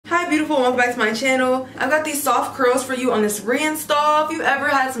beautiful, welcome back to my channel. I've got these soft curls for you on this reinstall. If you've ever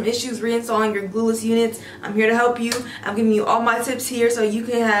had some issues reinstalling your glueless units, I'm here to help you. I'm giving you all my tips here so you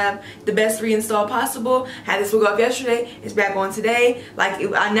can have the best reinstall possible. Had this wig off yesterday, it's back on today.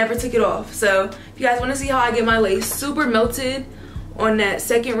 I never took it off. So if you guys want to see how I get my lace super melted on that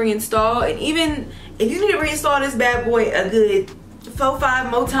second reinstall, and even if you need to reinstall this bad boy a good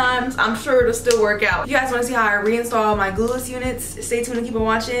 4-5 more times, I'm sure it'll still work out. If you guys want to see how I reinstall my glueless units, stay tuned and keep on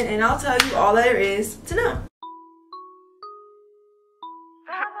watching, and I'll tell you all that there is to know. All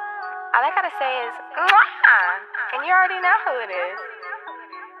I gotta say is, mwah! And you already know who it is.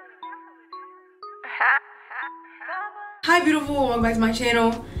 Hi beautiful, welcome back to my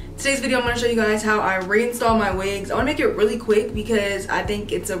channel. Today's video I'm going to show you guys how I reinstall my wigs. I want to make it really quick because I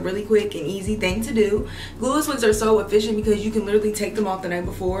think it's a really quick and easy thing to do. Glueless wigs are so efficient because you can literally take them off the night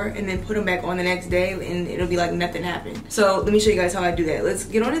before and then put them back on the next day and it'll be like nothing happened. So let me show you guys how I do that. Let's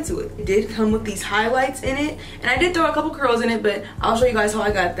get on into it. It did come with these highlights in it, and I did throw a couple curls in it, but I'll show you guys how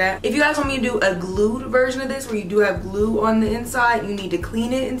I got that. If you guys want me to do a glued version of this where you do have glue on the inside, you need to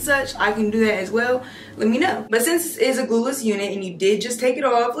clean it and such, I can do that as well. Let me know. But since this is a glueless unit and you did just take it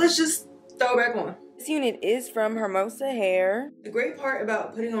off, let's just throw it back on. This unit is from Hermosa hair. The great part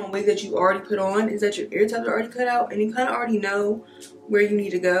about putting on a wig that you already put on is that your ear tabs are already cut out and you kind of already know where you need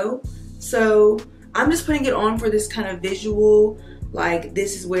to go. So I'm just putting it on for this kind of visual, like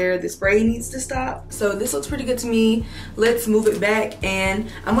this is where the spray needs to stop. So this looks pretty good to me. Let's move it back, and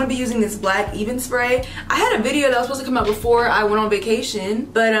I'm going to be using this black even spray. I had a video that was supposed to come out before I went on vacation,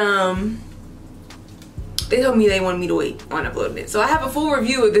 but they told me they wanted me to wait on uploading it. So I have a full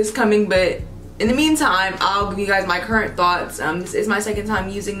review of this coming, but in the meantime, I'll give you guys my current thoughts. This is my second time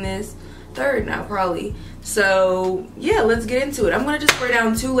using this. Third now, probably. So yeah, let's get into it. I'm gonna just spray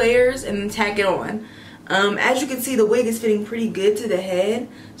down 2 layers and then tack it on. As you can see, the wig is fitting pretty good to the head,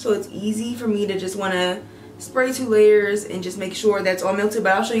 so it's easy for me to just wanna spray 2 layers and just make sure that's all melted.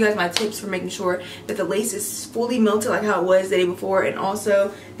 But I'll show you guys my tips for making sure that the lace is fully melted like how it was the day before, and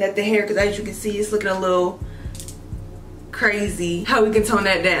also that the hair, because as you can see, it's looking a little crazy, how we can tone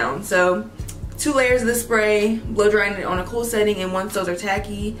that down. So 2 layers of the spray, blow drying it on a cool setting, and once those are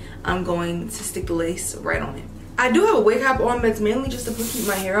tacky, I'm going to stick the lace right on it. I do have a wig cap on, but it's mainly just to keep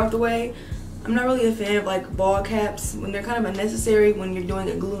my hair out the way. I'm not really a fan of like ball caps when they're kind of unnecessary. When you're doing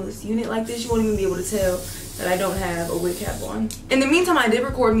a glueless unit like this, you won't even be able to tell that I don't have a wig cap on. In the meantime, I did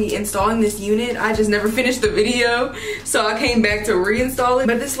record me installing this unit. I just never finished the video, so I came back to reinstall it.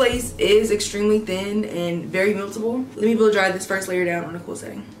 But this lace is extremely thin and very meltable. Let me blow dry this first layer down on a cool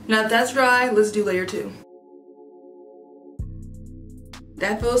setting. Now that that's dry, let's do layer 2.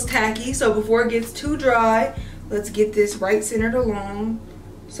 That feels tacky, so before it gets too dry, let's get this right centered along.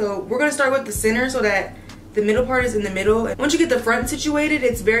 So we're gonna start with the center so that the middle part is in the middle. Once you get the front situated,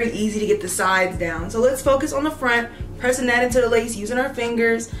 it's very easy to get the sides down. So let's focus on the front, pressing that into the lace using our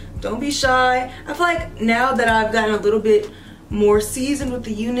fingers. Don't be shy. I feel like now that I've gotten a little bit more seasoned with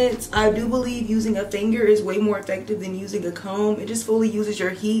the units, I do believe using a finger is way more effective than using a comb. It just fully uses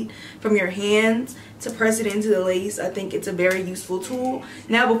your heat from your hands to press it into the lace. I think it's a very useful tool.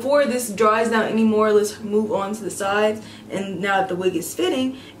 Now before this dries down anymore, let's move on to the sides. And now that the wig is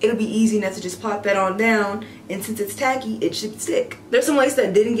fitting, it'll be easy enough to just pop that on down, and since it's tacky, it should stick. There's some lace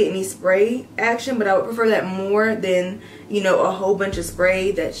that didn't get any spray action, but I would prefer that more than, you know, a whole bunch of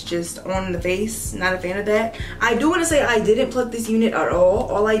spray that's just on the face. Not a fan of that. I do want to say I didn't pluck this unit at all.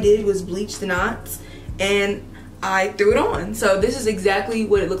 All I did was bleach the knots and I threw it on. So this is exactly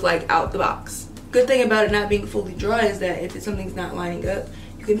what it looked like out the box. Good thing about it not being fully dry is that if something's not lining up,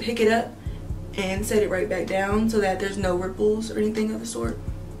 you can pick it up and set it right back down so that there's no ripples or anything of the sort.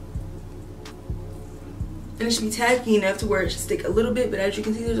 And it should be tacky enough to where it should stick a little bit, but as you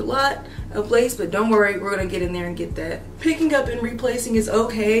can see, there's a lot of lace, but don't worry, we're gonna get in there and get that. Picking up and replacing is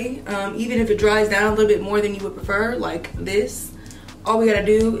okay, even if it dries down a little bit more than you would prefer, like this. All we gotta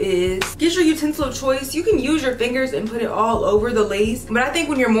do is get your utensil of choice. You can use your fingers and put it all over the lace, but I think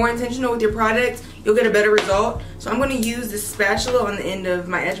when you're more intentional with your product, you'll get a better result. So I'm gonna use this spatula on the end of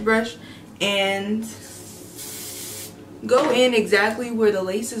my edge brush and go in exactly where the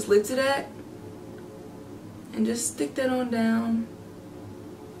lace is lifted at and just stick that on down.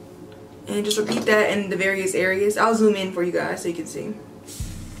 And just repeat that in the various areas. I'll zoom in for you guys so you can see.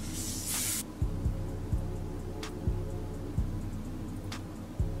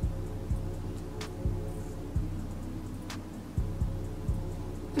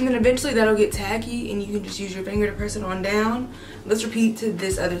 And then eventually that'll get tacky and you can just use your finger to press it on down. Let's repeat to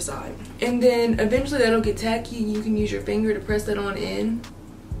this other side. And then eventually that'll get tacky and you can use your finger to press that on in.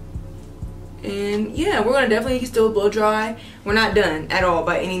 And yeah, we're gonna definitely still blow dry. We're not done at all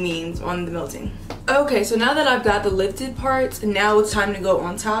by any means on the melting. Okay, so now that I've got the lifted parts, now it's time to go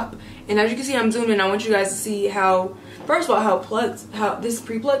on top. And as you can see, I'm zooming in. I want you guys to see how, first of all, how this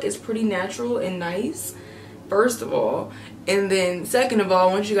pre-pluck is pretty natural and nice, first of all. And then second of all,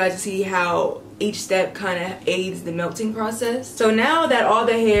 I want you guys to see how each step kind of aids the melting process. So now that all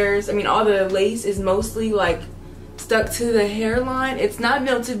the hairs, I mean all the lace is mostly like stuck to the hairline, it's not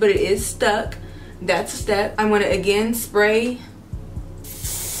melted but it is stuck. That's a step. I'm going to again spray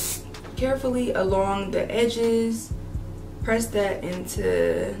carefully along the edges, press that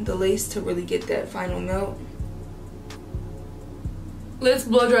into the lace to really get that final melt. Let's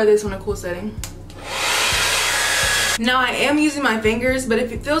blow dry this on a cool setting. Now I am using my fingers, but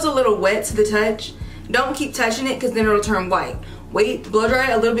if it feels a little wet to the touch, don't keep touching it because then it'll turn white. Wait, blow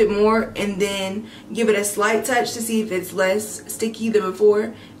dry it a little bit more and then give it a slight touch to see if it's less sticky than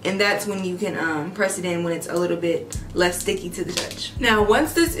before, and that's when you can press it in when it's a little bit less sticky to the touch. Now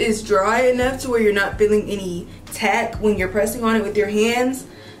once this is dry enough to where you're not feeling any tack when you're pressing on it with your hands,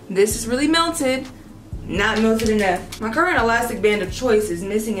 this is really melted. Not melted enough. My current elastic band of choice is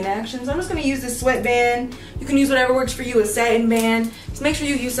missing in action, so I'm just going to use this sweatband. You can use whatever works for you, a satin band. Just make sure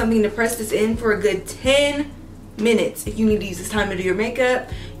you use something to press this in for a good 10 minutes. If you need to use this time to do your makeup,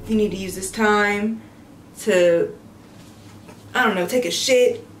 if you need to use this time to, I don't know, take a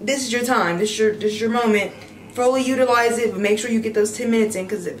shit, this is your time. This is your moment. Fully utilize it, but make sure you get those 10 minutes in,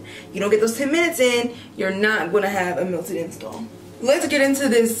 because if you don't get those 10 minutes in, you're not going to have a melted install. Let's get into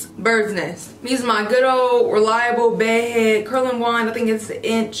this bird's nest. I'm using my good old reliable bedhead curling wand. I think it's an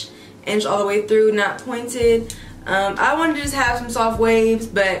inch all the way through, not pointed. I wanted to just have some soft waves,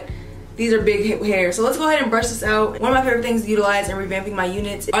 but these are big hairs. So let's go ahead and brush this out. One of my favorite things to utilize in revamping my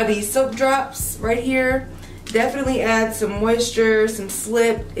units are these soap drops right here. Definitely add some moisture, some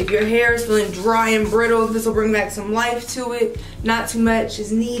slip. If your hair is feeling dry and brittle, this will bring back some life to it. Not too much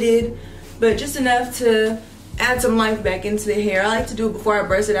is needed, but just enough to add some life back into the hair. I like to do it before I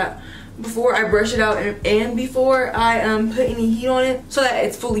brush it out. Before I brush it out and before I put any heat on it, so that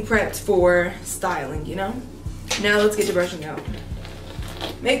it's fully prepped for styling, you know? Now let's get to brushing out.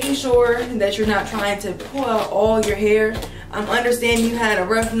 Making sure that you're not trying to pull out all your hair. I'm understanding you had a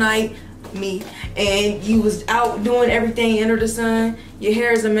rough night, me, and you was out doing everything under the sun. Your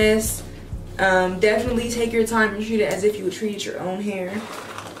hair is a mess. Definitely take your time and treat it as if you would treat your own hair.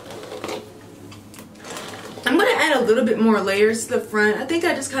 I'm going to add a little bit more layers to the front. I think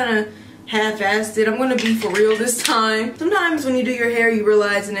I just kind of half-assed it. I'm going to be for real this time. Sometimes when you do your hair, you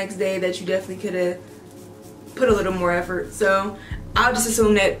realize the next day that you definitely could have put a little more effort. So I'll just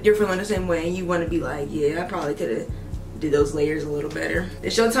assume that you're feeling the same way and you want to be like, yeah, I probably could have did those layers a little better.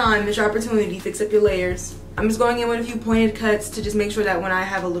 It's your time. It's your opportunity. Fix up your layers. I'm just going in with a few pointed cuts to just make sure that when I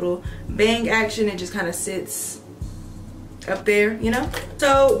have a little bang action, it just kind of sits up there, you know?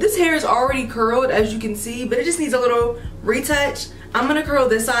 So this hair is already curled, as you can see, but it just needs a little retouch. I'm gonna curl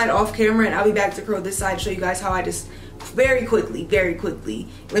this side off camera and I'll be back to curl this side to show you guys how I just very quickly,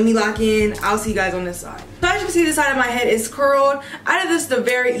 let me lock in. I'll see you guys on this side. So as you can see, this side of my head is curled. I did this the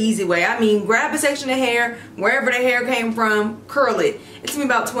very easy way. I mean, grab a section of hair, wherever the hair came from, curl it. It took me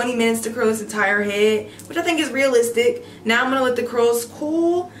about 20 minutes to curl this entire head, which I think is realistic. Now I'm gonna let the curls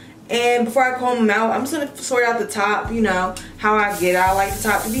cool. And before I comb them out, I'm just going to sort out the top, you know, how I get it. I like the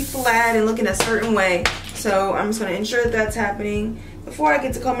top to be flat and looking a certain way. So I'm just going to ensure that that's happening before I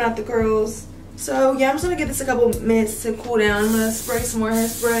get to combing out the curls. So yeah, I'm just going to give this a couple minutes to cool down. I'm going to spray some more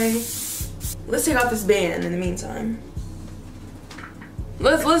hairspray. Let's take off this band in the meantime.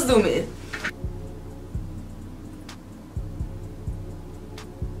 Let's zoom in.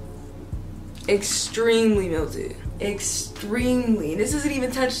 Extremely melted. Extremely. This isn't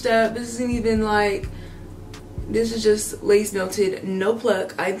even touched up. This isn't even like, this is just lace melted, no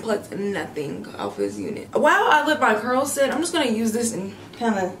pluck. I plucked nothing off this unit. While I let my curls sit, I'm just gonna use this and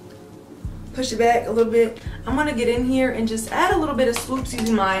kind of push it back a little bit. I'm gonna get in here and just add a little bit of swoops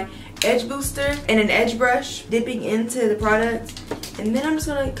using my edge booster and an edge brush, dipping into the product, and then I'm just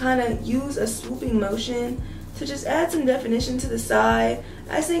gonna kind of use a swooping motion to just add some definition to the side.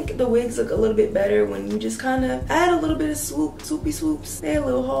 I think the wigs look a little bit better when you just kind of add a little bit of swoopy swoops. They're a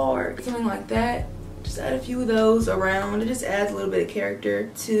little hard, something like that. Just add a few of those around. It just adds a little bit of character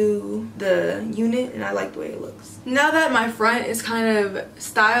to the unit, and I like the way it looks. Now that my front is kind of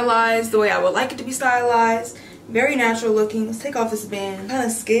stylized the way I would like it to be stylized, very natural looking, let's take off this band. I'm kind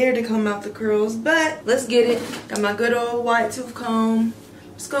of scared to comb out the curls, but let's get it. Got my good old white tooth comb.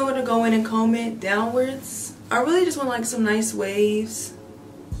 Just going to go in and comb it downwards. I really just want like some nice waves.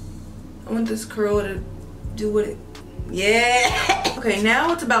 I want this curl to do what it Yeah. Okay,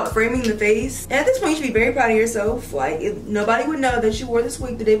 now it's about framing the face. And at this point, you should be very proud of yourself. Like, nobody would know that you wore this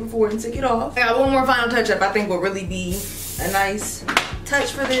wig the day before and took it off. I got one more final touch up I think will really be a nice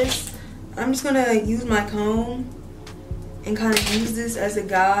touch for this. I'm just gonna use my comb and kind of use this as a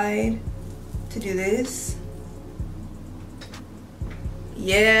guide to do this.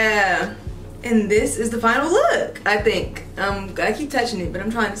 Yeah. And this is the final look, I think. I keep touching it, but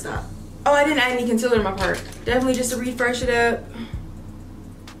I'm trying to stop. Oh, I didn't add any concealer in my part. Definitely just to refresh it up.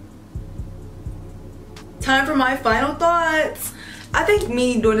 Time for my final thoughts. I think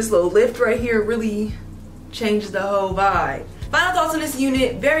me doing this little lift right here really changes the whole vibe. Final thoughts on this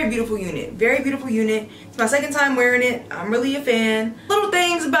unit. Very beautiful unit. Very beautiful unit. It's my second time wearing it. I'm really a fan. Little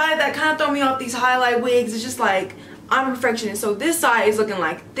things about it that kind of throw me off these highlight wigs. It's just like, I'm a perfectionist. So this side is looking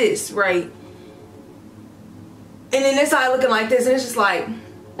like this, right? And then this side looking like this. And it's just like,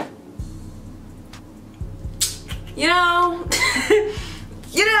 you know,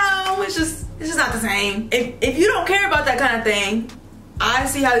 it's just not the same. If you don't care about that kind of thing, I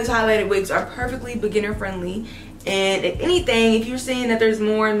see how these highlighted wigs are perfectly beginner friendly. And if anything, if you're seeing that there's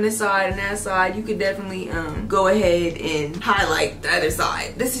more on this side and that side, you could definitely go ahead and highlight the other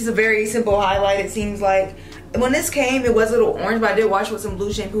side. This is a very simple highlight, it seems like. When this came, it was a little orange, but I did wash it with some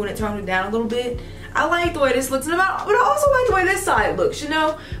blue shampoo and it toned it down a little bit. I like the way this looks, but I also like the way this side looks, you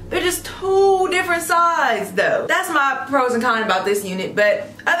know? They're just two different sides, though. That's my pros and cons about this unit, but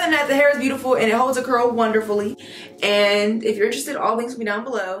other than that, the hair is beautiful and it holds a curl wonderfully. And if you're interested, all links will be down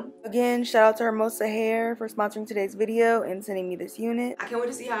below. Again, shout out to Hermosa Hair for sponsoring today's video and sending me this unit. I can't wait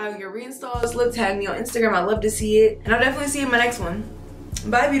to see how your reinstalls look. Tag me on Instagram, I'd love to see it. And I'll definitely see you in my next one.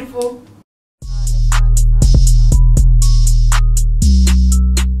 Bye, beautiful.